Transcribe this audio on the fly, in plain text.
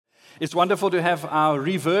It's wonderful to have our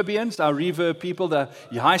Reverbians, our Reverb people, the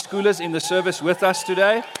high schoolers in the service with us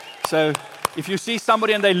today. So if you see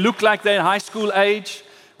somebody and they look like they're high school age,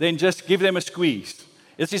 then just give them a squeeze.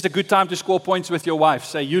 This is a good time to score points with your wife.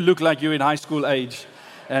 Say, you look like you're in high school age.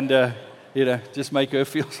 And, just make her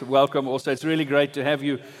feel welcome also. It's really great to have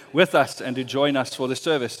you with us and to join us for the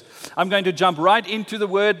service. I'm going to jump right into the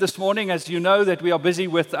Word this morning. As you know that we are busy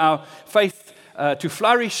with our Faith to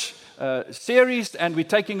Flourish series, and we're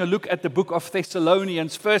taking a look at the book of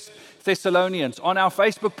Thessalonians, First Thessalonians. On our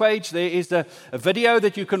Facebook page, there is a video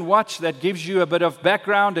that you can watch that gives you a bit of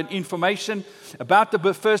background and information about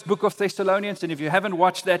the first book of Thessalonians. And if you haven't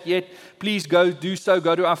watched that yet, please do so.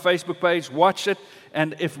 Go to our Facebook page, watch it.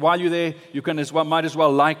 And if while you're there, you can might as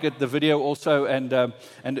well like it, the video also, and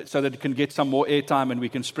so that it can get some more airtime and we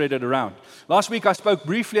can spread it around. Last week I spoke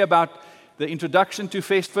briefly about the introduction to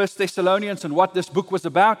First Thessalonians and what this book was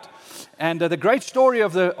about, and the great story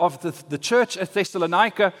of the church at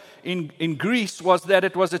Thessalonica in Greece was that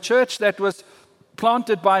it was a church that was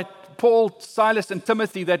planted by Paul, Silas, and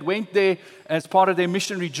Timothy that went there as part of their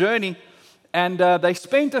missionary journey. And they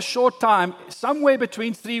spent a short time, somewhere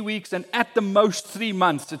between 3 weeks and at the most 3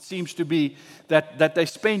 months, it seems to be, that they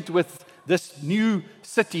spent with this new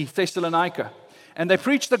city, Thessalonica. And they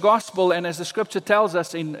preached the gospel, and as the scripture tells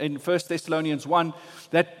us in 1 Thessalonians 1,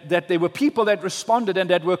 that there were people that responded and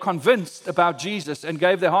that were convinced about Jesus and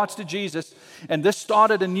gave their hearts to Jesus, and this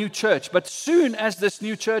started a new church. But soon as this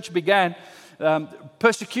new church began,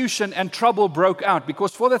 persecution and trouble broke out,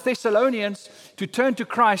 because for the Thessalonians to turn to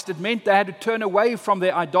Christ, it meant they had to turn away from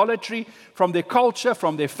their idolatry, from their culture,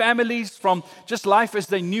 from their families, from just life as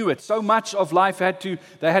they knew it. So much of life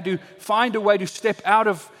they had to find a way to step out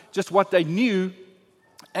of just what they knew.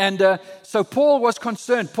 And so Paul was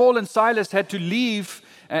concerned. Paul and Silas had to leave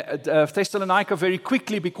Thessalonica very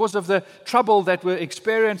quickly because of the trouble that were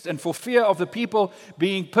experienced, and for fear of the people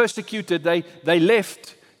being persecuted, they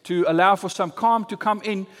left to allow for some calm to come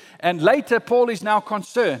in. And later, Paul is now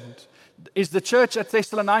concerned. Is the church at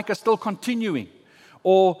Thessalonica still continuing?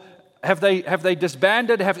 Or have they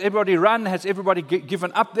disbanded? Have everybody run? Has everybody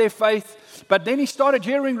given up their faith? But then he started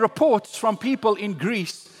hearing reports from people in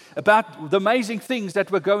Greece about the amazing things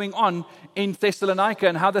that were going on in Thessalonica,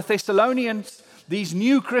 and how the Thessalonians, these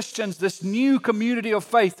new Christians, this new community of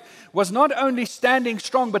faith, was not only standing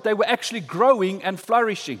strong, but they were actually growing and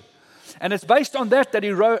flourishing. And it's based on that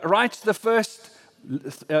he writes the first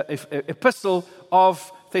epistle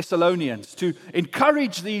of Thessalonians, to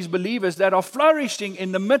encourage these believers that are flourishing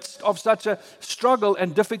in the midst of such a struggle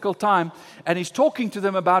and difficult time. And he's talking to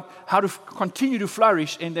them about how to continue to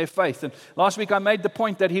flourish in their faith. And last week I made the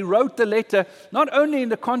point that he wrote the letter not only in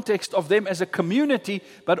the context of them as a community,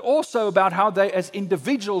 but also about how they as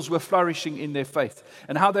individuals were flourishing in their faith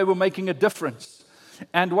and how they were making a difference.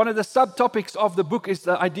 And one of the subtopics of the book is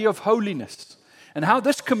the idea of holiness, and how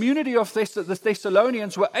this community of the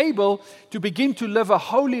Thessalonians were able to begin to live a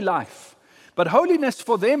holy life. But holiness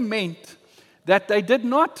for them meant that they did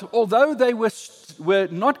not, although they were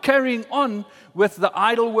not carrying on with the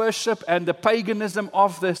idol worship and the paganism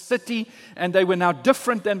of the city, and they were now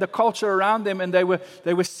different than the culture around them, and they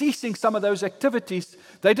were ceasing some of those activities,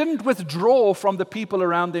 they didn't withdraw from the people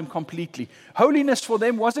around them completely. Holiness for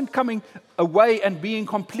them wasn't coming away and being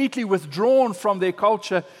completely withdrawn from their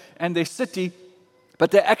culture and their city, but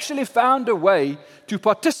they actually found a way to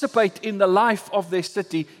participate in the life of their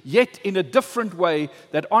city, yet in a different way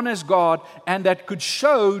that honors God and that could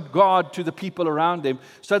show God to the people around them.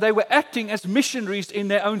 So they were acting as missionaries in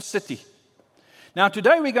their own city. Now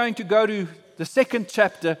today we're going to go to the second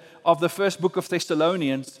chapter of the first book of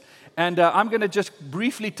Thessalonians. And I'm going to just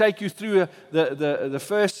briefly take you through the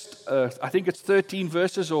first, I think it's 13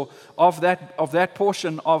 verses or of that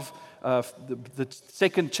portion of the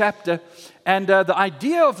second chapter. And the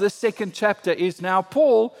idea of this second chapter is now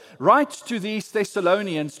Paul writes to these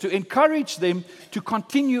Thessalonians to encourage them to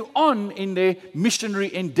continue on in their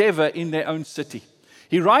missionary endeavor in their own city.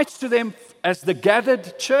 He writes to them as the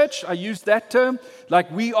gathered church. I use that term. Like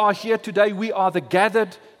we are here today, we are the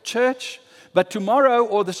gathered church. But tomorrow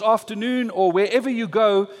or this afternoon or wherever you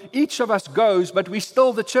go, each of us goes, but we're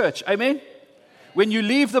still the church. Amen? When you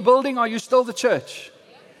leave the building, are you still the church?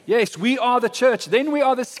 Yes, we are the church. Then we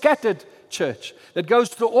are the scattered church that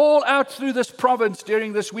goes all out through this province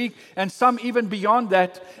during this week, and some even beyond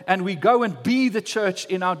that, and we go and be the church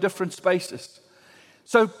in our different spaces.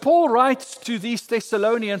 So Paul writes to these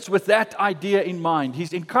Thessalonians with that idea in mind.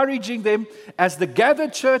 He's encouraging them as the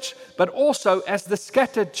gathered church, but also as the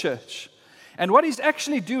scattered church. And what he's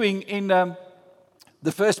actually doing in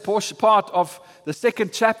the first part of the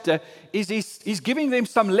second chapter is he's giving them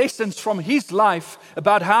some lessons from his life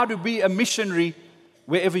about how to be a missionary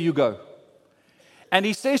wherever you go. And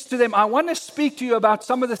he says to them, I want to speak to you about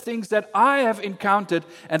some of the things that I have encountered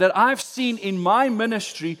and that I've seen in my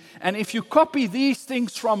ministry. And if you copy these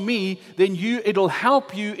things from me, then it'll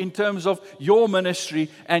help you in terms of your ministry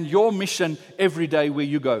and your mission every day where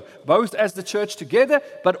you go. Both as the church together,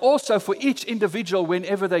 but also for each individual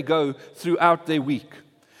whenever they go throughout their week.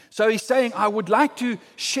 So he's saying, I would like to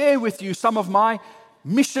share with you some of my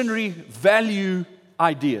missionary value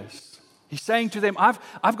ideas. He's saying to them,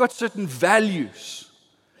 I've got certain values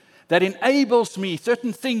that enables me,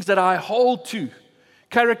 certain things that I hold to,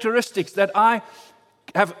 characteristics that I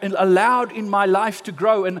have allowed in my life to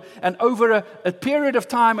grow. And over a period of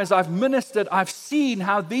time as I've ministered, I've seen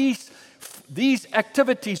how these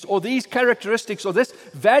activities or these characteristics or this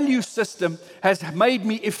value system has made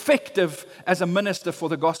me effective as a minister for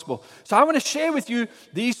the gospel. So I want to share with you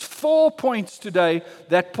these 4 points today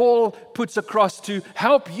that Paul puts across to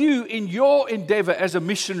help you in your endeavor as a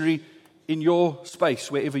missionary in your space,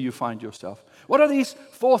 wherever you find yourself. What are these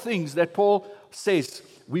 4 things that Paul says?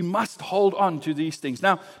 We must hold on to these things.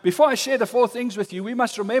 Now, before I share the 4 things with you, we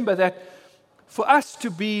must remember that for us to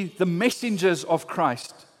be the messengers of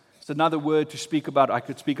Christ, it's another word to speak about. I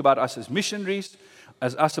could speak about us as missionaries,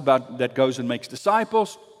 as us about that goes and makes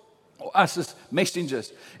disciples, or us as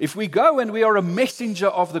messengers. If we go and we are a messenger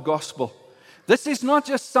of the gospel, this is not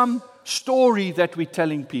just some story that we're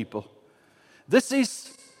telling people. This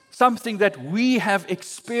is something that we have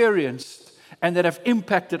experienced and that have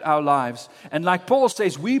impacted our lives. And like Paul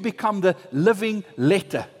says, we become the living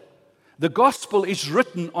letter. The gospel is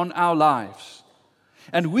written on our lives.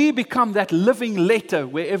 And we become that living letter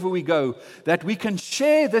wherever we go, that we can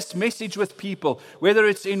share this message with people, whether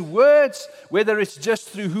it's in words, whether it's just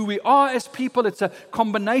through who we are as people. It's a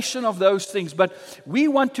combination of those things. But we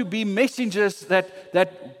want to be messengers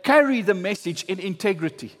that carry the message in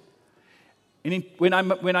integrity.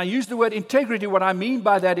 When I use the word integrity, what I mean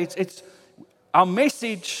by that, it's our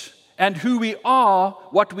message and who we are,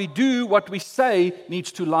 what we do, what we say,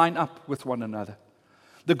 needs to line up with one another.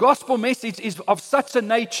 The gospel message is of such a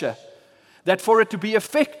nature that for it to be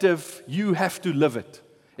effective, you have to live it.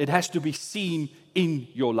 It has to be seen in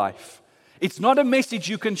your life. It's not a message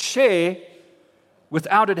you can share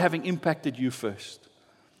without it having impacted you first,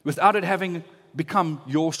 without it having become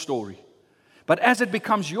your story. But as it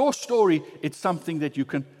becomes your story, it's something that you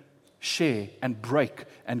can share and break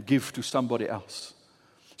and give to somebody else.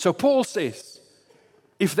 So Paul says,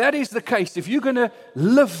 if that is the case, if you're going to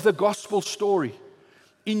live the gospel story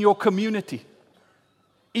in your community,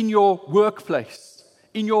 in your workplace,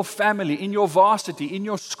 in your family, in your varsity, in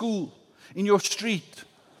your school, in your street,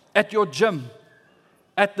 at your gym,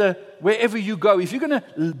 wherever you go, if you're going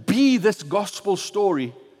to be this gospel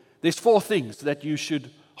story, there's 4 things that you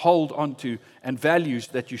should hold on to and values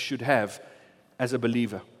that you should have as a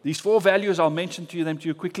believer. These 4 values, I'll mention them to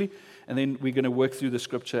you quickly, and then we're going to work through the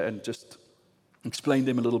scripture and just explain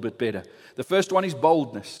them a little bit better. The first one is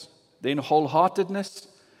boldness, then wholeheartedness,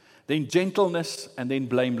 then gentleness, and then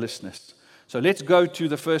blamelessness. So let's go to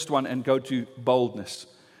the first one and go to boldness.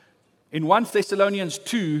 In 1 Thessalonians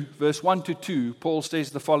 2, verse 1 to 2, Paul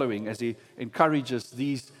says the following as he encourages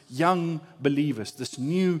these young believers, this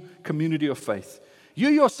new community of faith. You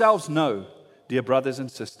yourselves know, dear brothers and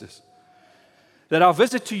sisters, that our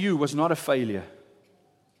visit to you was not a failure.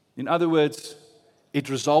 In other words, it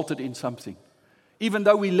resulted in something. Even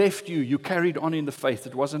though we left you, you carried on in the faith.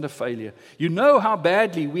 It wasn't a failure. You know how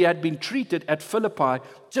badly we had been treated at Philippi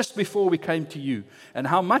just before we came to you, and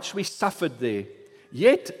how much we suffered there.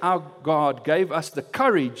 Yet our God gave us the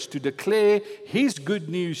courage to declare His good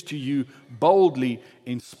news to you boldly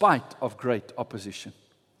in spite of great opposition.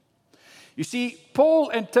 You see, Paul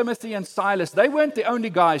and Timothy and Silas, they weren't the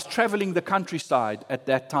only guys traveling the countryside at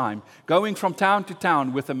that time, going from town to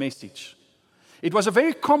town with a message. It was a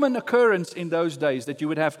very common occurrence in those days that you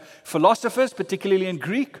would have philosophers, particularly in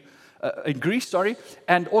Greece,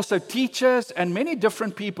 and also teachers and many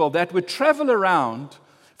different people that would travel around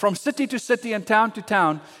from city to city and town to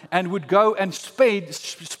town and would go and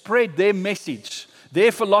spread their message,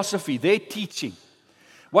 their philosophy, their teaching.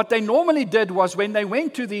 What they normally did was when they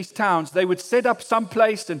went to these towns, they would set up some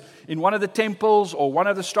place in one of the temples or one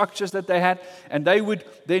of the structures that they had, and they would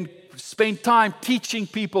then spend time teaching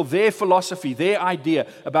people their philosophy, their idea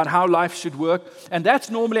about how life should work. And that's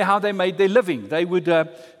normally how they made their living. They would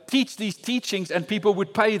teach these teachings, and people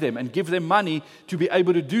would pay them and give them money to be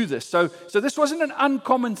able to do this. So this wasn't an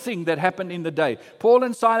uncommon thing that happened in the day. Paul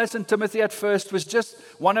and Silas and Timothy at first was just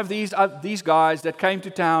one of these guys that came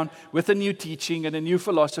to town with a new teaching and a new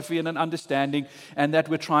philosophy and an understanding, and that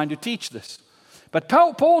were trying to teach this. But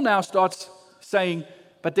Paul now starts saying,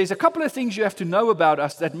 but there's a couple of things you have to know about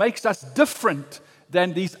us that makes us different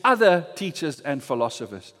than these other teachers and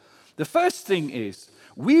philosophers. The first thing is,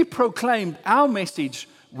 we proclaimed our message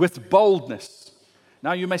with boldness.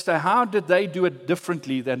 Now you may say, how did they do it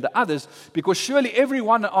differently than the others? Because surely every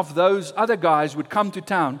one of those other guys would come to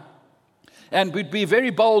town and would be very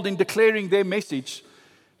bold in declaring their message.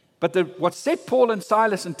 But what set Paul and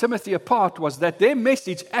Silas and Timothy apart was that their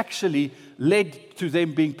message actually led to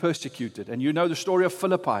them being persecuted. And you know the story of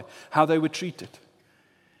Philippi, how they were treated.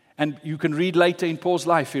 And you can read later in Paul's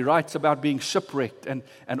life, he writes about being shipwrecked and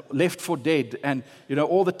left for dead, and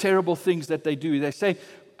all the terrible things that they do. They say,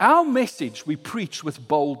 our message we preach with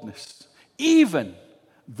boldness, even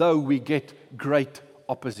though we get great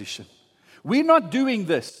opposition. We're not doing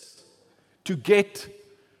this to get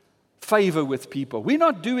favor with people. We're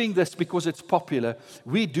not doing this because it's popular.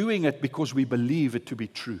 We're doing it because we believe it to be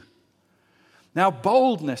true. Now,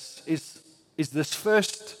 boldness is this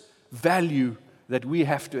first value that we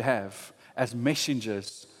have to have as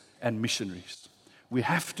messengers and missionaries. We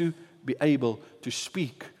have to be able to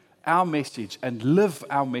speak our message and live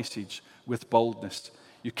our message with boldness.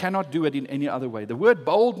 You cannot do it in any other way. The word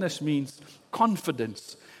boldness means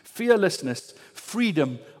confidence, fearlessness,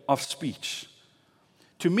 freedom of speech.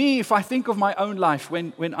 To me, if I think of my own life,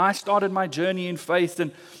 when I started my journey in faith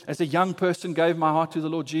and as a young person gave my heart to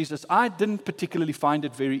the Lord Jesus, I didn't particularly find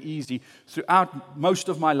it very easy throughout most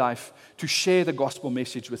of my life to share the gospel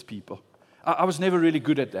message with people. I was never really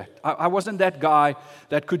good at that. I wasn't that guy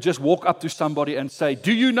that could just walk up to somebody and say,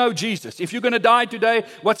 do you know Jesus? If you're going to die today,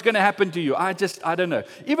 what's going to happen to you? I don't know.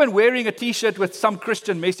 Even wearing a t-shirt with some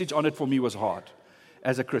Christian message on it for me was hard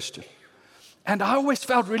as a Christian. And I always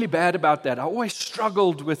felt really bad about that. I always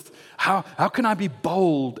struggled with how can I be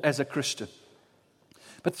bold as a Christian?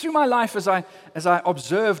 But through my life, as I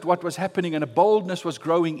observed what was happening and a boldness was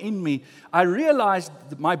growing in me, I realized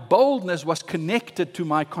that my boldness was connected to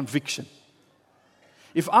my conviction.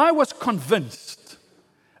 If I was convinced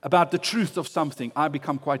about the truth of something, I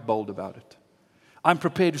become quite bold about it. I'm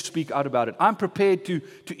prepared to speak out about it. I'm prepared to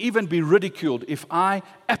even be ridiculed if I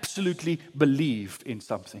absolutely believed in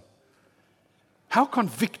something. How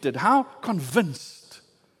convicted, how convinced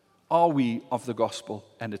are we of the gospel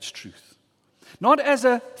and its truth? Not as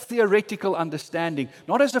a theoretical understanding,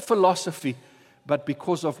 not as a philosophy, but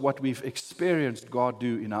because of what we've experienced God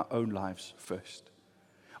do in our own lives first.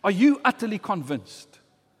 Are you utterly convinced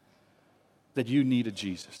that you needed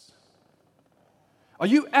Jesus? Are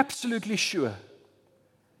you absolutely sure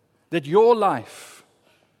that your life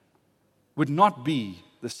would not be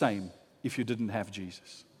the same if you didn't have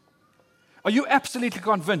Jesus? Are you absolutely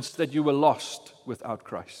convinced that you were lost without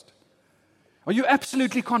Christ? Are you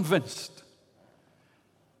absolutely convinced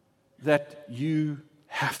that you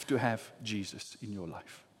have to have Jesus in your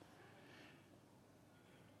life?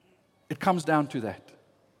 It comes down to that.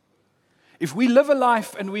 If we live a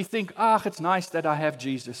life and we think, it's nice that I have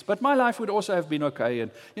Jesus, but my life would also have been okay,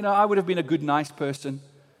 and I would have been a good, nice person,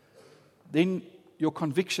 then your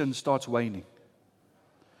conviction starts waning.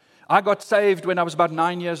 I got saved when I was about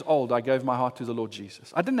 9 years old. I gave my heart to the Lord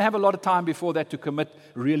Jesus. I didn't have a lot of time before that to commit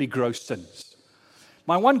really gross sins.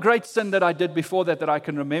 My one great sin that I did before that I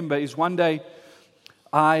can remember is one day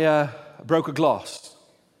I broke a glass.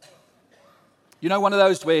 You know, one of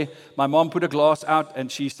those where my mom put a glass out and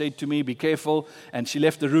she said to me, be careful, and she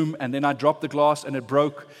left the room, and then I dropped the glass and it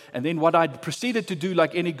broke. And then what I proceeded to do,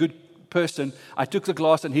 like any good person, I took the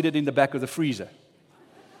glass and hid it in the back of the freezer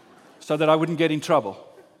so that I wouldn't get in trouble.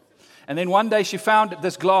 And then one day she found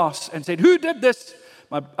this glass and said, who did this?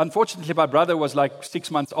 Unfortunately, my brother was like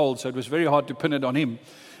 6 months old, so it was very hard to pin it on him.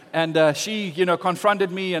 And she,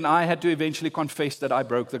 confronted me, and I had to eventually confess that I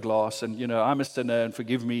broke the glass, and, I'm a sinner, and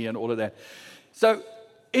forgive me, and all of that. So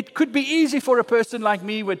it could be easy for a person like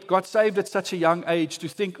me who got saved at such a young age to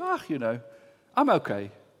think, I'm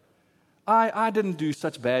okay. I didn't do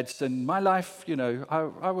such bad sin. My life,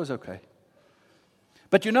 I was okay.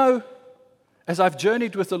 But as I've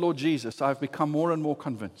journeyed with the Lord Jesus, I've become more and more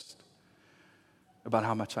convinced about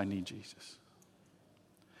how much I need Jesus.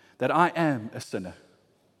 That I am a sinner.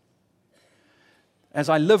 As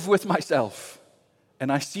I live with myself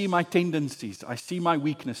and I see my tendencies, I see my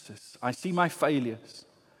weaknesses, I see my failures,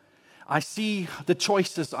 I see the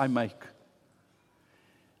choices I make.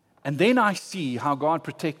 And then I see how God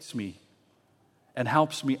protects me and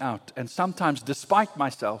helps me out. And sometimes, despite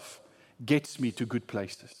myself, gets me to good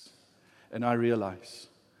places. And I realize,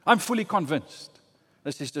 I'm fully convinced,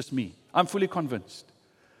 this is just me, I'm fully convinced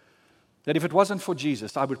that if it wasn't for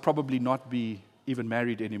Jesus, I would probably not be even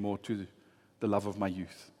married anymore to the love of my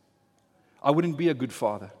youth. I wouldn't be a good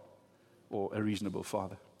father or a reasonable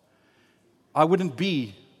father. I wouldn't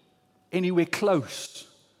be anywhere close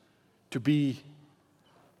to be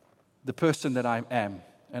the person that I am.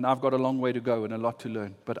 And I've got a long way to go and a lot to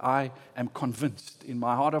learn. But I am convinced in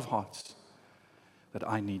my heart of hearts that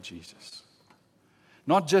I need Jesus.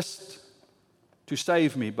 Not just to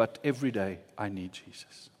save me, but every day I need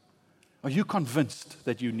Jesus. Are you convinced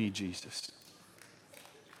that you need Jesus?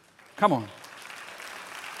 Come on.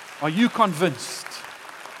 Are you convinced?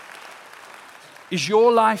 Is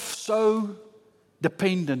your life so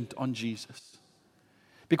dependent on Jesus?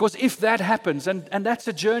 Because if that happens, and that's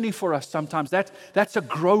a journey for us sometimes, that's a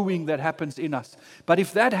growing that happens in us. But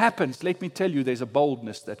if that happens, let me tell you, there's a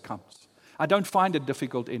boldness that comes. I don't find it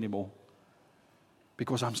difficult anymore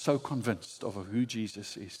because I'm so convinced of who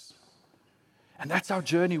Jesus is. And that's our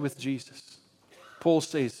journey with Jesus. Paul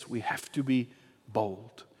says we have to be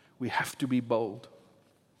bold. We have to be bold.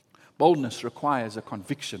 Boldness requires a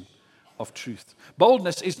conviction of truth.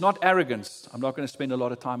 Boldness is not arrogance. I'm not going to spend a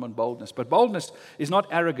lot of time on boldness, but boldness is not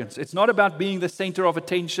arrogance. It's not about being the center of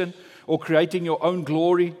attention or creating your own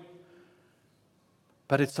glory,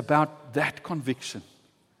 but it's about that conviction.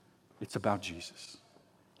 It's about Jesus.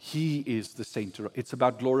 He is the center. It's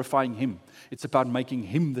about glorifying Him. It's about making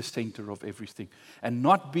Him the center of everything and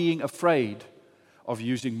not being afraid of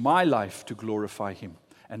using my life to glorify Him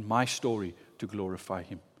and my story to glorify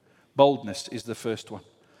Him. Boldness is the first one.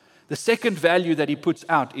 The second value that he puts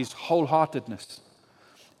out is wholeheartedness.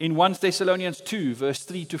 In 1 Thessalonians 2, verse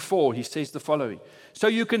 3 to 4, he says the following. So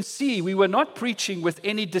you can see we were not preaching with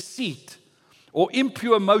any deceit or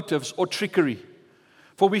impure motives or trickery.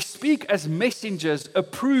 For we speak as messengers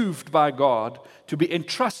approved by God to be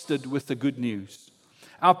entrusted with the good news.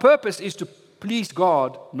 Our purpose is to please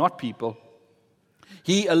God, not people.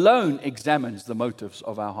 He alone examines the motives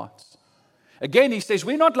of our hearts. Again, he says,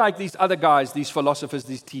 we're not like these other guys, these philosophers,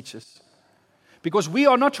 these teachers. Because we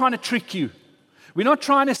are not trying to trick you. We're not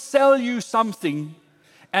trying to sell you something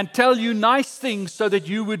and tell you nice things so that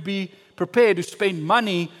you would be prepared to spend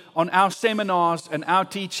money on our seminars and our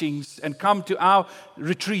teachings and come to our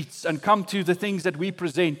retreats and come to the things that we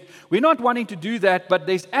present. We're not wanting to do that, but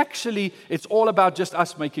it's all about just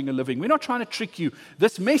us making a living. We're not trying to trick you.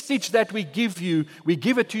 This message that we give you, we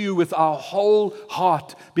give it to you with our whole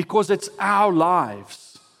heart because it's our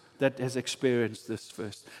lives that has experienced this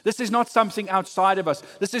first. This is not something outside of us.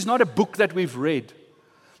 This is not a book that we've read.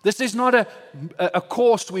 This is not a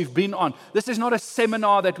course we've been on. This is not a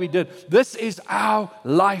seminar that we did. This is our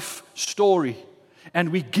life story.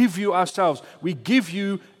 And we give you ourselves. We give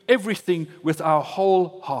you everything with our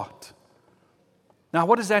whole heart. Now,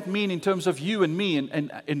 what does that mean in terms of you and me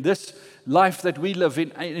and in this life that we live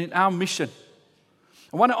in our mission?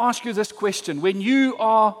 I want to ask you this question. When you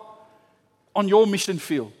are on your mission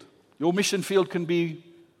field can be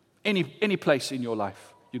any place in your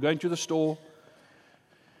life. You're going to the store,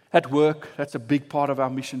 at work, that's a big part of our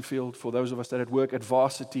mission field for those of us that at work, at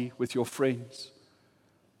varsity, with your friends.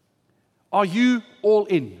 Are you all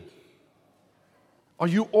in? Are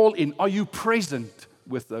you all in? Are you present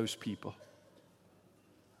with those people?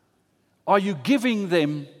 Are you giving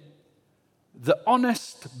them the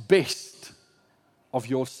honest best of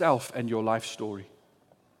yourself and your life story?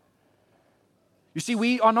 You see,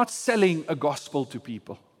 we are not selling a gospel to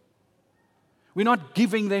people. We're not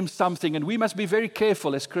giving them something, and we must be very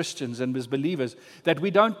careful as Christians and as believers that we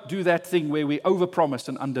don't do that thing where we overpromise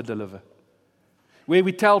and underdeliver. Where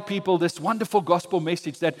we tell people this wonderful gospel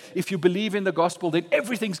message that if you believe in the gospel, then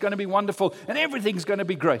everything's going to be wonderful and everything's going to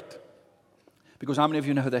be great. Because how many of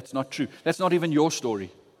you know that's not true? That's not even your story.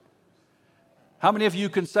 How many of you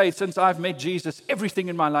can say, since I've met Jesus, everything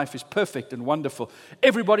in my life is perfect and wonderful.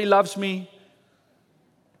 Everybody loves me.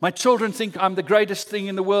 My children think I'm the greatest thing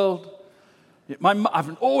in the world.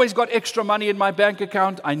 I've always got extra money in my bank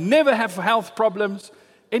account. I never have health problems.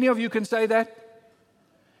 Any of you can say that?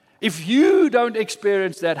 If you don't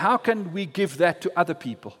experience that, how can we give that to other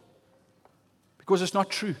people? Because it's not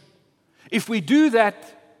true. If we do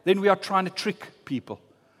that, then we are trying to trick people.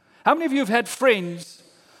 How many of you have had friends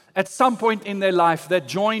at some point in their life that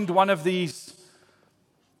joined one of these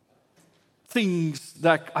things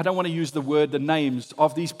that, I don't want to use the names,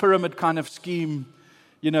 of these pyramid kind of scheme,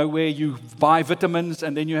 where you buy vitamins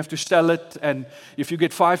and then you have to sell it. And if you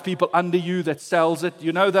get 5 people under you that sells it,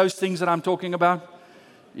 you know those things that I'm talking about?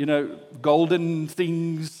 Golden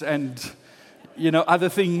things and, other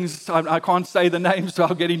things. I can't say the names, so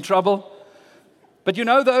I'll get in trouble. But you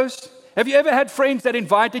know those? Have you ever had friends that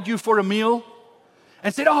invited you for a meal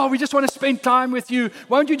and said, we just want to spend time with you.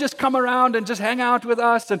 Won't you just come around and just hang out with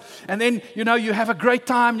us? And then, you have a great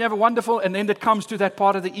time, you have a wonderful, and then it comes to that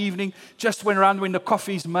part of the evening, just when the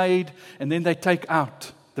coffee's made, and then they take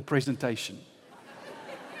out the presentation.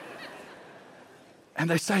 And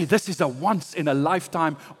they say, this is a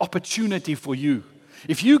once-in-a-lifetime opportunity for you.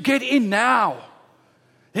 If you get in now,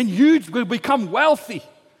 then you will become wealthy.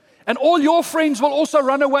 And all your friends will also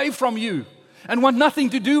run away from you and want nothing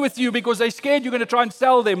to do with you because they're scared you're going to try and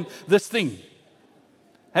sell them this thing.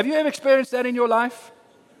 Have you ever experienced that in your life?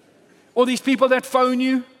 Or these people that phone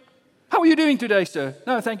you? How are you doing today, sir?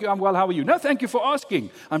 No, thank you, I'm well. How are you? No, thank you for asking.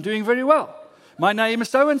 I'm doing very well. My name is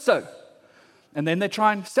so-and-so. And then they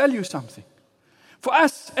try and sell you something. For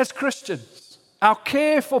us as Christians, our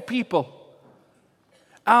care for people,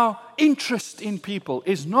 our interest in people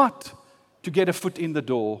is not to get a foot in the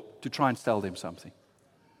door to try and sell them something.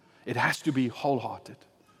 It has to be wholehearted.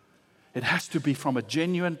 It has to be from a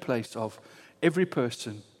genuine place of every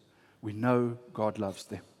person, we know God loves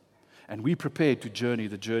them. And we're prepared to journey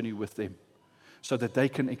the journey with them so that they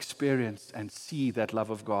can experience and see that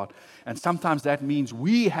love of God. And sometimes that means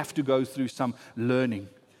we have to go through some learning.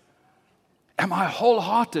 Am I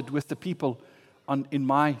wholehearted with the people in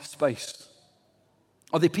my space?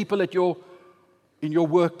 Are there people in your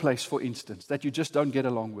workplace, for instance, that you just don't get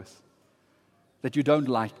along with, that you don't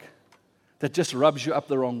like, that just rubs you up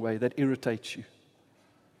the wrong way, that irritates you?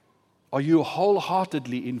 Are you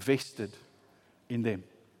wholeheartedly invested in them?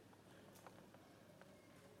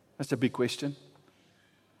 That's a big question.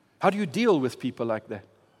 How do you deal with people like that?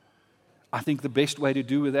 I think the best way to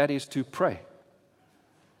do with that is to pray.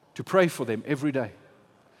 To pray for them every day.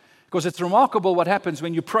 Because it's remarkable what happens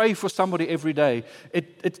when you pray for somebody every day.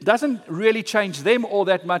 It doesn't really change them all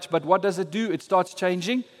that much, but what does it do? It starts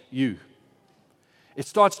changing you. It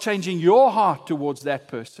starts changing your heart towards that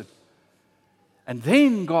person. And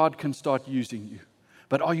then God can start using you.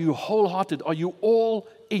 But are you wholehearted? Are you all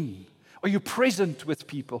in? Are you present with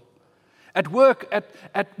people? At work,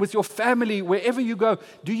 with your family, wherever you go,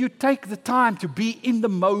 do you take the time to be in the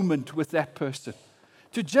moment with that person?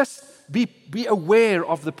 To just be aware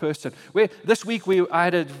of the person. This week we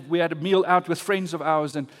had a meal out with friends of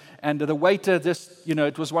ours, and the waiter,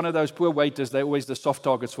 it was one of those poor waiters. They're always the soft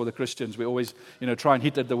targets for the Christians. We always, try and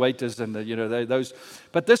hit at the waiters, and those.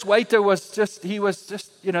 But this waiter there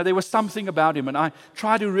was something about him, and I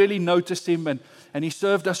tried to really notice him, and he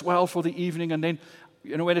served us well for the evening, and then.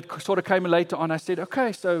 When it sort of came later on, I said,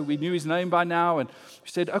 okay, so we knew his name by now. And we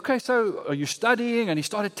said, okay, so are you studying? And he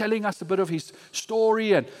started telling us a bit of his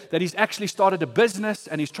story and that he's actually started a business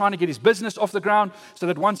and he's trying to get his business off the ground so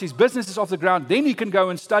that once his business is off the ground, then he can go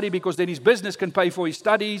and study because then his business can pay for his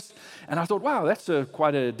studies. And I thought, wow, that's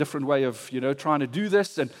quite a different way of, trying to do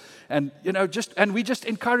this. And we just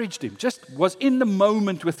encouraged him, just was in the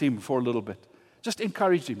moment with him for a little bit. Just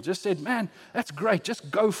encouraged him, just said, man, that's great, just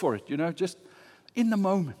go for it, just in the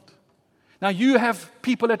moment. Now, you have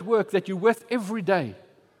people at work that you're with every day.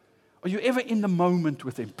 Are you ever in the moment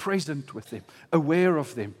with them, present with them, aware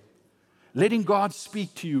of them, letting God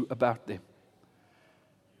speak to you about them?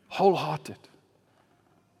 Wholehearted.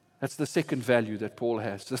 That's the second value that Paul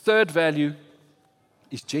has. The third value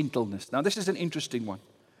is gentleness. Now, this is an interesting one.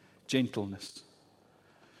 Gentleness.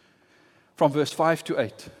 From verse 5 to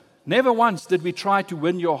 8. Never once did we try to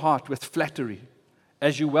win your heart with flattery,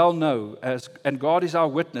 as you well know, and God is our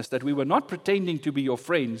witness, that we were not pretending to be your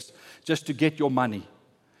friends just to get your money.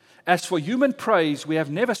 As for human praise, we have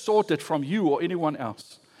never sought it from you or anyone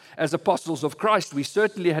else. As apostles of Christ, we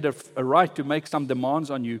certainly had a right to make some demands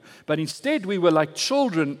on you, but instead we were like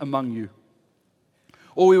children among you.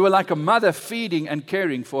 Or we were like a mother feeding and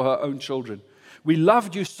caring for her own children. We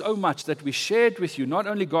loved you so much that we shared with you not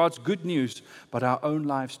only God's good news, but our own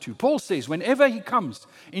lives too. Paul says, whenever he comes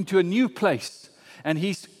into a new place, and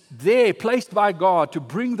he's there, placed by God to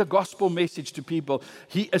bring the gospel message to people,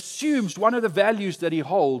 he assumes one of the values that he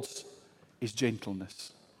holds is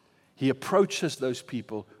gentleness. He approaches those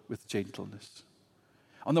people with gentleness.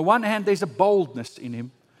 On the one hand, there's a boldness in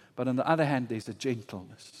him, but on the other hand, there's a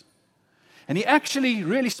gentleness. And he actually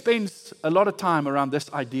really spends a lot of time around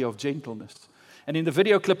this idea of gentleness. And in the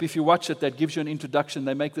video clip, if you watch it, that gives you an introduction.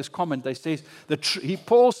 They make this comment. They say,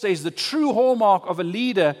 Paul says, the true hallmark of a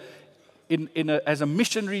leader as a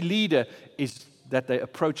missionary leader is that they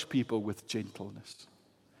approach people with gentleness.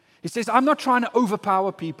 He says, I'm not trying to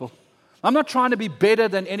overpower people. I'm not trying to be better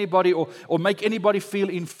than anybody or make anybody feel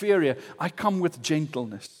inferior. I come with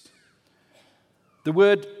gentleness. The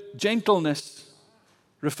word gentleness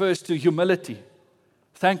refers to humility,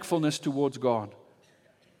 thankfulness towards God.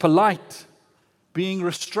 Polite, being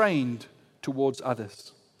restrained towards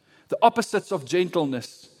others. The opposites of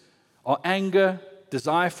gentleness are anger,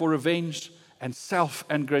 desire for revenge, and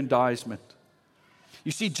self-aggrandizement.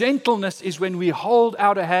 You see, gentleness is when we hold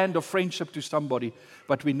out a hand of friendship to somebody,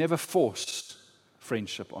 but we never force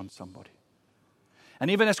friendship on somebody.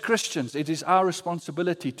 And even as Christians, it is our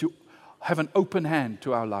responsibility to have an open hand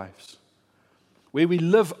to our lives, where we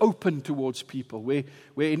live open towards people, where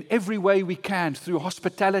in every way we can, through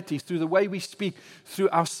hospitality, through the way we speak, through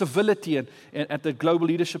our civility. And at the Global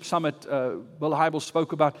Leadership Summit, Bill Hybels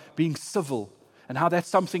spoke about being civil and how that's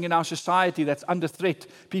something in our society that's under threat.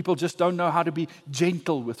 People just don't know how to be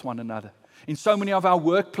gentle with one another. In so many of our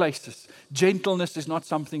workplaces, gentleness is not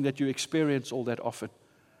something that you experience all that often.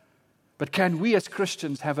 But can we as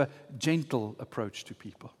Christians have a gentle approach to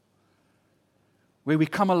people? Where we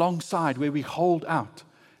come alongside, where we hold out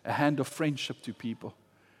a hand of friendship to people,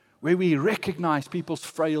 where we recognize people's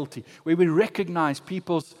frailty, where we recognize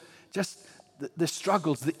people's just the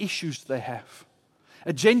struggles, the issues they have.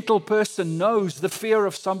 A gentle person knows the fear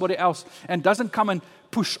of somebody else and doesn't come and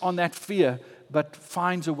push on that fear, but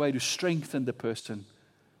finds a way to strengthen the person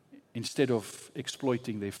instead of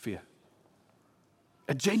exploiting their fear.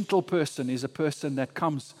 A gentle person is a person that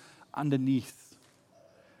comes underneath,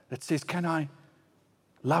 that says, can I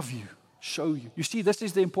love you, show you? You see, this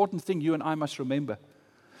is the important thing you and I must remember.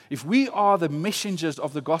 If we are the messengers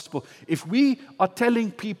of the gospel, if we are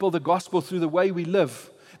telling people the gospel through the way we live,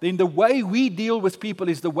 then the way we deal with people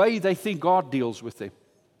is the way they think God deals with them.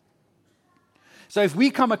 So if we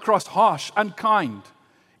come across harsh, unkind,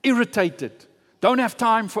 irritated, don't have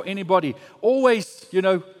time for anybody, always,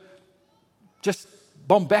 just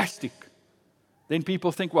bombastic, then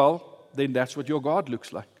people think, well, then that's what your God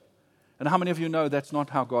looks like. And how many of you know that's not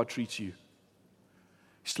how God treats you?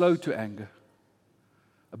 Slow to anger,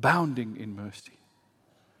 abounding in mercy.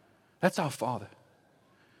 That's our Father.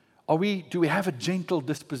 Do we have a gentle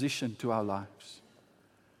disposition to our lives?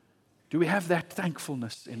 Do we have that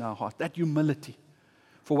thankfulness in our heart, that humility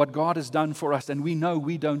for what God has done for us and we know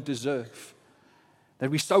we don't deserve? That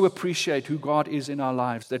we so appreciate who God is in our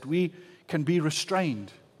lives, that we can be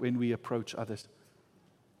restrained when we approach others.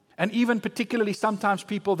 And even particularly sometimes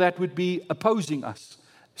people that would be opposing us,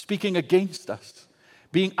 speaking against us,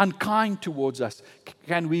 being unkind towards us.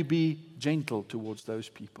 Can we be gentle towards those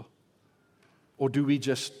people? Or do we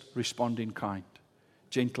just respond in kind?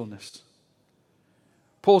 Gentleness.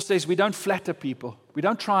 Paul says we don't flatter people. We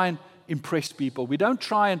don't try and impress people. We don't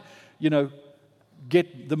try and,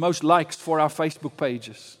 get the most likes for our Facebook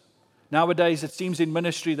pages. Nowadays, it seems in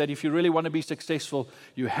ministry that if you really want to be successful,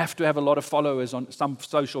 you have to have a lot of followers on some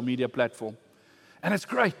social media platform. And it's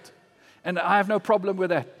great. And I have no problem with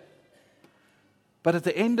that. But at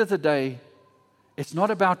the end of the day, it's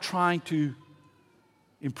not about trying to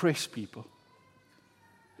impress people.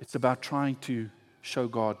 It's about trying to show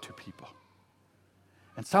God to people.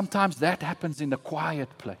 And sometimes that happens in a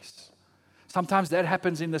quiet place. Sometimes that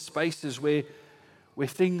happens in the spaces where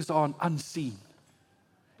things are unseen.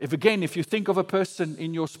 If you think of a person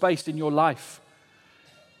in your space, in your life,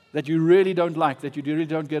 that you really don't like, that you really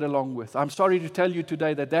don't get along with, I'm sorry to tell you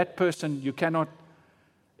today that person, you cannot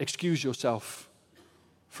excuse yourself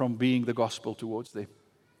from being the gospel towards them.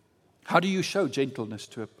 How do you show gentleness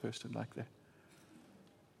to a person like that?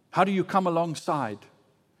 How do you come alongside?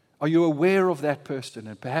 Are you aware of that person?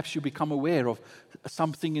 And perhaps you become aware of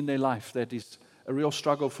something in their life that is a real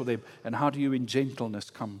struggle for them. And how do you in gentleness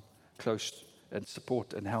come close and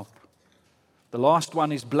support and help? The last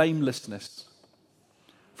one is blamelessness.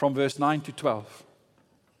 From verse 9 to 12.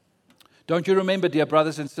 Don't you remember, dear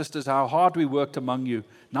brothers and sisters, how hard we worked among you?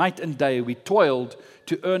 Night and day we toiled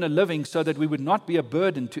to earn a living so that we would not be a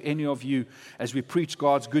burden to any of you as we preach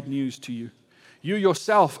God's good news to you. You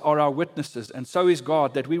yourself are our witnesses, and so is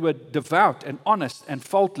God, that we were devout and honest and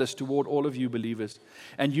faultless toward all of you believers.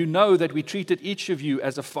 And you know that we treated each of you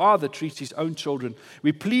as a father treats his own children.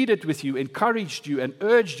 We pleaded with you, encouraged you, and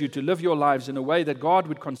urged you to live your lives in a way that God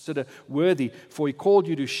would consider worthy, for he called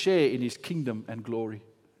you to share in his kingdom and glory.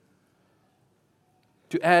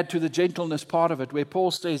 To add to the gentleness part of it, where Paul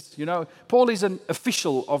says, Paul is an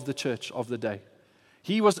official of the church of the day.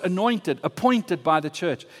 He was anointed, appointed by the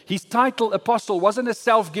church. His title, apostle, wasn't a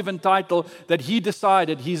self-given title that he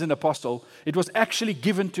decided he's an apostle. It was actually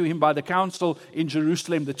given to him by the council in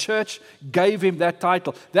Jerusalem. The church gave him that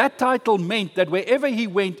title. That title meant that wherever he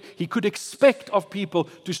went, he could expect of people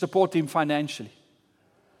to support him financially.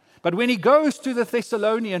 But when he goes to the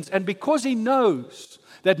Thessalonians, and because he knows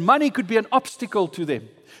that money could be an obstacle to them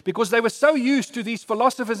because they were so used to these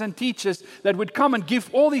philosophers and teachers that would come and give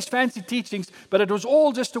all these fancy teachings, but it was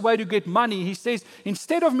all just a way to get money. He says,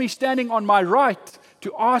 instead of me standing on my right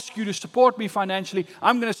to ask you to support me financially,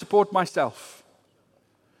 I'm going to support myself.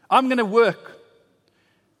 I'm going to work,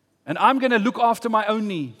 and I'm going to look after my own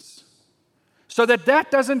needs so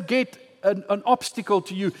that doesn't get an obstacle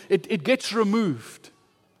to you. It gets removed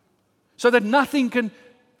so that nothing can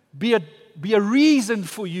be a reason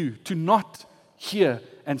for you to not hear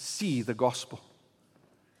and see the gospel.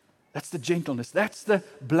 That's the gentleness. That's the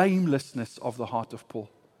blamelessness of the heart of Paul.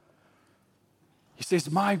 He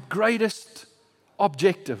says, my greatest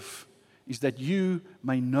objective is that you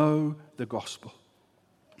may know the gospel.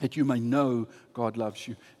 That you may know God loves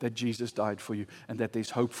you, that Jesus died for you, and that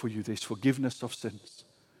there's hope for you, there's forgiveness of sins.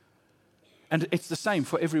 And it's the same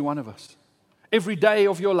for every one of us. Every day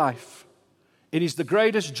of your life, it is the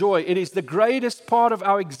greatest joy, it is the greatest part of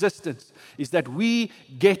our existence, is that we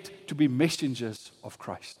get to be messengers of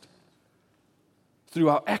Christ. Through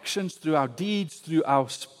our actions, through our deeds, through our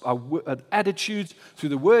attitudes, through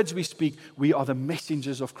the words we speak, we are the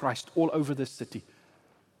messengers of Christ all over this city.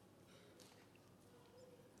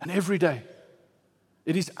 And every day,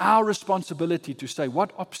 it is our responsibility to say,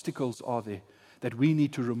 what obstacles are there that we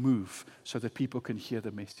need to remove so that people can hear the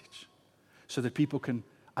message, so that people can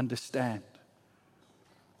understand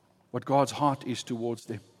what God's heart is towards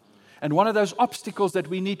them. And one of those obstacles that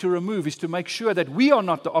we need to remove is to make sure that we are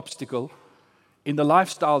not the obstacle in the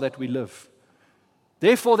lifestyle that we live.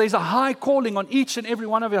 Therefore, there's a high calling on each and every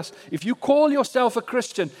one of us. If you call yourself a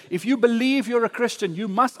Christian, if you believe you're a Christian, you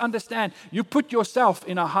must understand you put yourself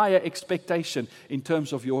in a higher expectation in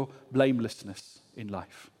terms of your blamelessness in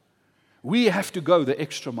life. We have to go the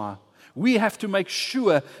extra mile. We have to make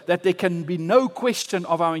sure that there can be no question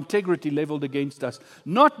of our integrity leveled against us.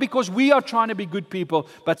 Not because we are trying to be good people,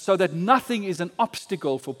 but so that nothing is an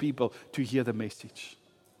obstacle for people to hear the message.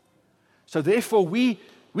 So therefore, we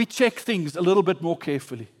check things a little bit more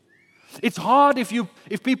carefully. It's hard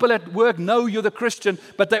if people at work know you're the Christian,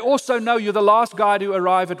 but they also know you're the last guy to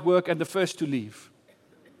arrive at work and the first to leave.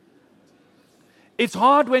 It's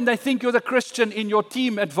hard when they think you're the Christian in your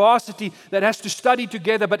team at varsity that has to study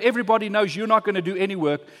together, but everybody knows you're not going to do any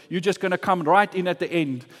work. You're just going to come right in at the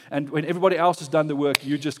end, and when everybody else has done the work,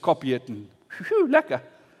 you just copy it and whew, lekker.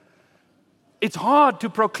 It's hard to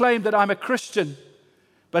proclaim that I'm a Christian,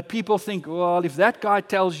 but people think, well, if that guy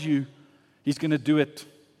tells you he's going to do it,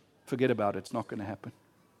 forget about it. It's not going to happen.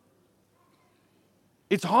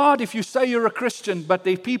 It's hard if you say you're a Christian, but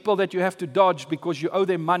there are people that you have to dodge because you owe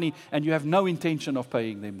them money and you have no intention of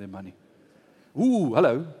paying them their money. Ooh,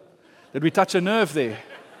 hello. Did we touch a nerve there?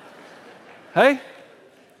 Hey?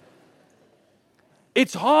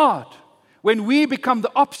 It's hard when we become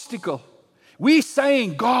the obstacle. We're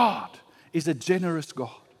saying God is a generous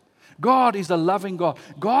God. God is a loving God.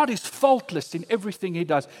 God is faultless in everything He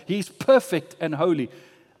does. He's perfect and holy.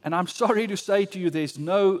 And I'm sorry to say to you, there's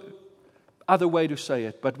no other way to say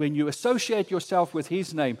it. But when you associate yourself with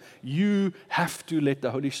His name, you have to let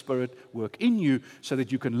the Holy Spirit work in you so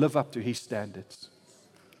that you can live up to His standards.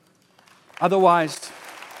 Otherwise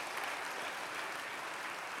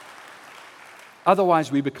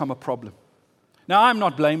we become a problem. Now, I'm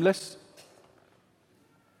not blameless.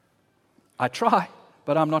 I try,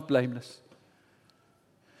 but I'm not blameless.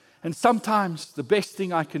 And sometimes the best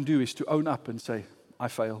thing I can do is to own up and say, I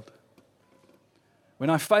failed. When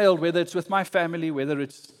I failed, whether it's with my family, whether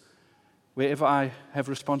it's wherever I have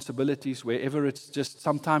responsibilities, wherever it's just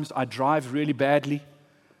sometimes I drive really badly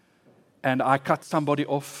and I cut somebody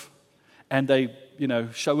off and they,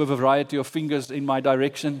 show a variety of fingers in my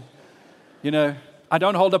direction. I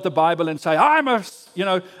don't hold up the Bible and say, I'm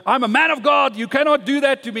a man of God. You cannot do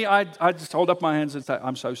that to me. I just hold up my hands and say,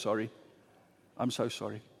 I'm so sorry. I'm so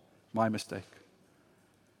sorry. My mistake.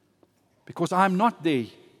 Because I'm not there.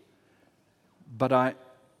 But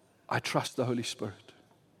I trust the Holy Spirit.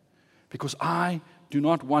 Because I do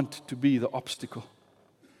not want to be the obstacle.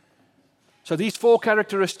 So these 4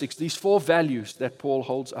 characteristics, these 4 values that Paul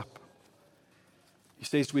holds up. He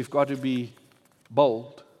says we've got to be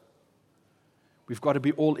bold. We've got to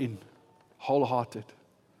be all in, wholehearted.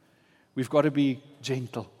 We've got to be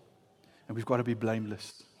gentle. And we've got to be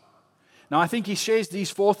blameless. Now I think he shares these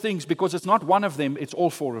 4 things because it's not one of them, it's all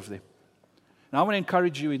 4 of them. Now I want to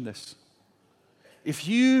encourage you in this. If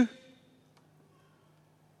you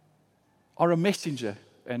are a messenger,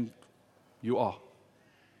 and you are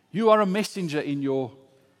a messenger in your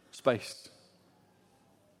space.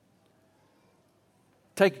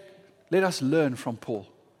 Let us learn from Paul.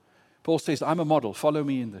 Paul says, I'm a model, follow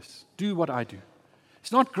me in this. Do what I do.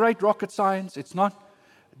 It's not great rocket science, it's not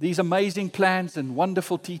these amazing plans and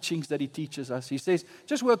wonderful teachings that He teaches us. He says,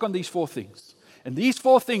 just work on these 4 things. And these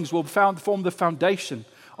 4 things will form the foundation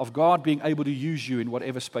of God being able to use you in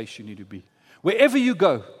whatever space you need to be. Wherever you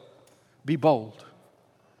go, be bold.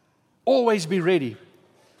 Always be ready,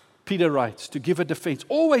 Peter writes, to give a defense.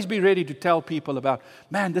 Always be ready to tell people about,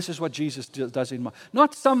 man, this is what Jesus does in my...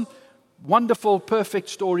 Not some wonderful, perfect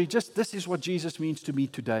story, just this is what Jesus means to me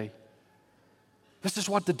today. This is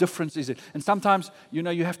what the difference is. And sometimes,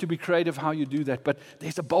 you have to be creative how you do that, but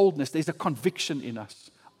there's a boldness, there's a conviction in us.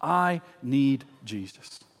 I need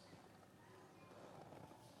Jesus.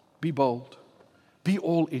 Be bold. Be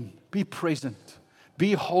all in. Be present.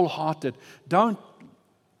 Be wholehearted. Don't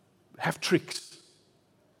have tricks.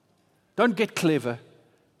 Don't get clever.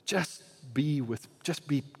 Just be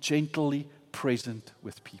gently present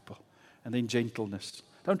with people. And then gentleness.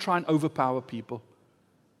 Don't try and overpower people.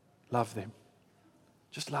 Love them.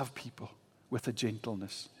 Just love people with a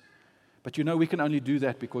gentleness. But we can only do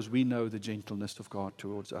that because we know the gentleness of God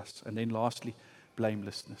towards us. And then lastly,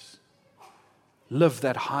 blamelessness. Live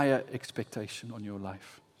that higher expectation on your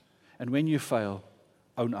life. And when you fail,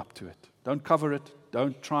 own up to it. Don't cover it.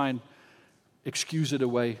 Don't try and excuse it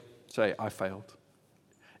away. Say, I failed.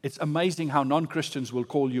 It's amazing how non-Christians will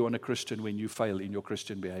call you on a Christian when you fail in your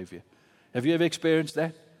Christian behavior. Have you ever experienced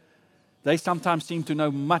that? They sometimes seem to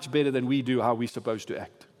know much better than we do how we're supposed to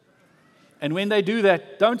act. And when they do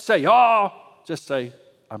that, don't say, just say,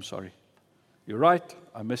 I'm sorry. You're right,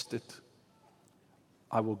 I missed it.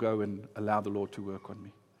 I will go and allow the Lord to work on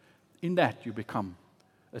me. In that, you become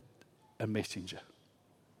a messenger.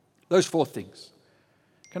 Those 4 things.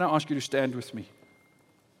 Can I ask you to stand with me?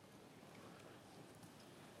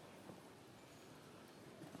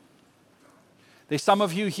 There's some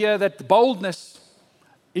of you here that the boldness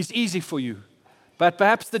is easy for you, but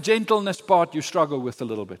perhaps the gentleness part you struggle with a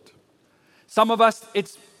little bit. Some of us,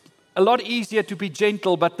 it's a lot easier to be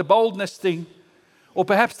gentle, but the boldness thing, or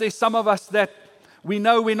perhaps there's some of us that we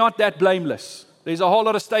know we're not that blameless. There's a whole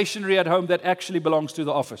lot of stationery at home that actually belongs to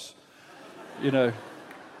the office. We're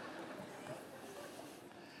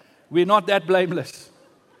not that blameless.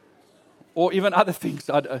 Or even other things.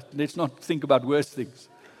 Let's not think about worse things.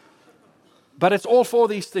 But it's all 4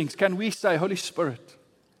 these things. Can we say, Holy Spirit,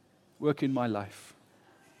 work in my life.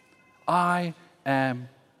 I am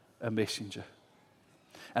a messenger.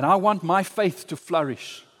 And I want my faith to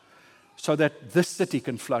flourish so that this city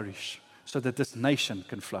can flourish, so that this nation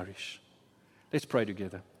can flourish. Let's pray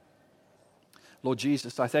together. Lord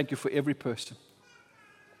Jesus, I thank you for every person,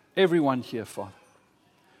 everyone here, Father.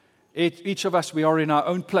 Each of us, we are in our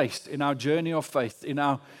own place, in our journey of faith, in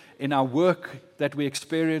our work that we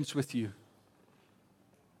experience with you.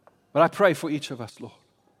 But I pray for each of us, Lord.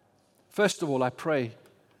 First of all, I pray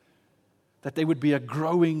that there would be a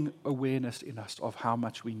growing awareness in us of how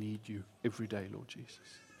much we need you every day, Lord Jesus.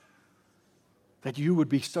 That you would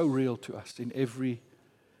be so real to us in every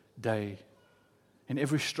day, in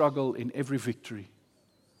every struggle, in every victory.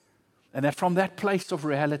 And that from that place of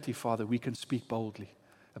reality, Father, we can speak boldly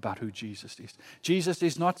about who Jesus is. Jesus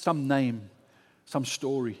is not some name, some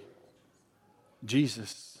story.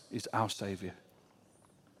 Jesus is our Savior.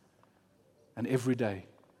 And every day,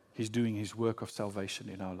 He's doing His work of salvation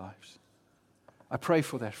in our lives. I pray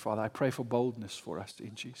for that, Father. I pray for boldness for us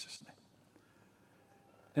in Jesus' name.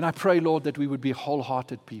 And I pray, Lord, that we would be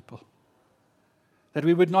wholehearted people. That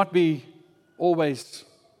we would not be always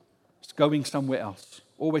going somewhere else,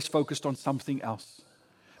 always focused on something else.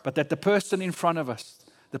 But that the person in front of us,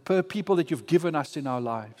 the people that you've given us in our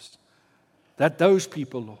lives, that those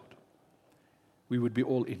people, Lord, we would be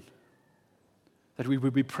all in. That we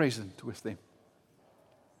would be present with them.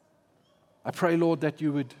 I pray, Lord, that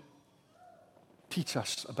you would teach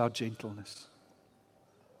us about gentleness.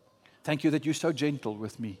 Thank you that you're so gentle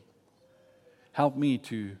with me. Help me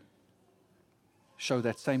to show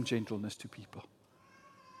that same gentleness to people.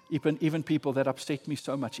 Even people that upset me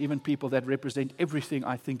so much, even people that represent everything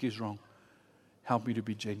I think is wrong. Help me to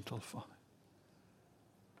be gentle, Father.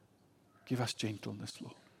 Give us gentleness,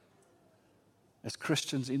 Lord. As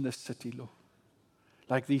Christians in this city, Lord,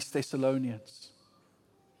 like these Thessalonians,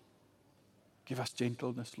 give us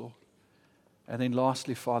gentleness, Lord. And then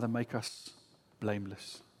lastly, Father, make us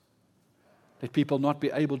blameless. Let people not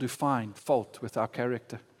be able to find fault with our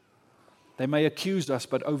character. They may accuse us,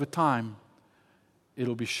 but over time,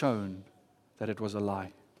 it'll be shown that it was a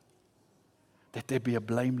lie. Let there be a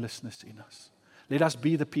blamelessness in us. Let us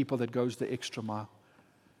be the people that goes the extra mile.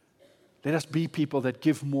 Let us be people that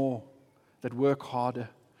give more, that work harder,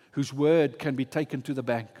 whose word can be taken to the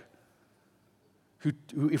bank. Who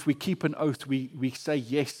if we keep an oath, we say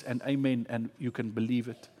yes and amen, and you can believe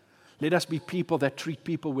it. Let us be people that treat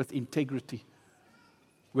people with integrity,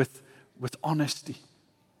 with honesty.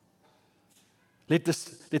 Let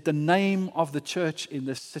the name of the church in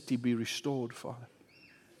this city be restored, Father.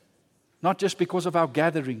 Not just because of our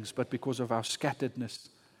gatherings, but because of our scatteredness.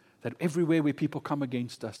 That everywhere where people come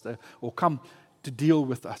against us or come to deal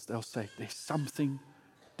with us, they'll say, there's something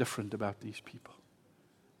different about these people.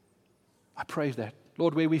 I pray that.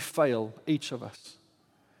 Lord, where we fail, each of us,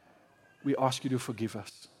 we ask you to forgive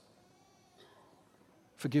us.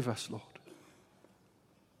 Forgive us, Lord.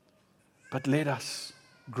 But let us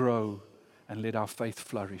grow and let our faith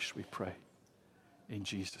flourish, we pray. In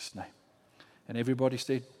Jesus' name. And everybody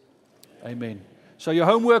said, amen. So your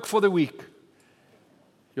homework for the week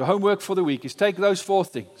is take those 4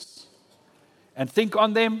 things and think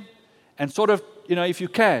on them and sort of, if you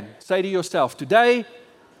can, say to yourself, today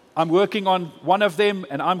I'm working on one of them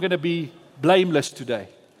and I'm going to be blameless today.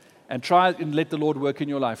 And try and let the Lord work in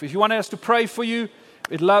your life. If you want us to pray for you,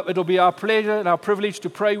 it'll be our pleasure and our privilege to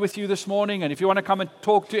pray with you this morning. And if you want to come and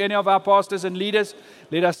talk to any of our pastors and leaders,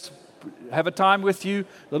 let us have a time with you.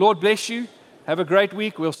 The Lord bless you. Have a great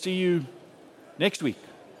week. We'll see you next week.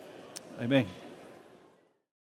 Amen.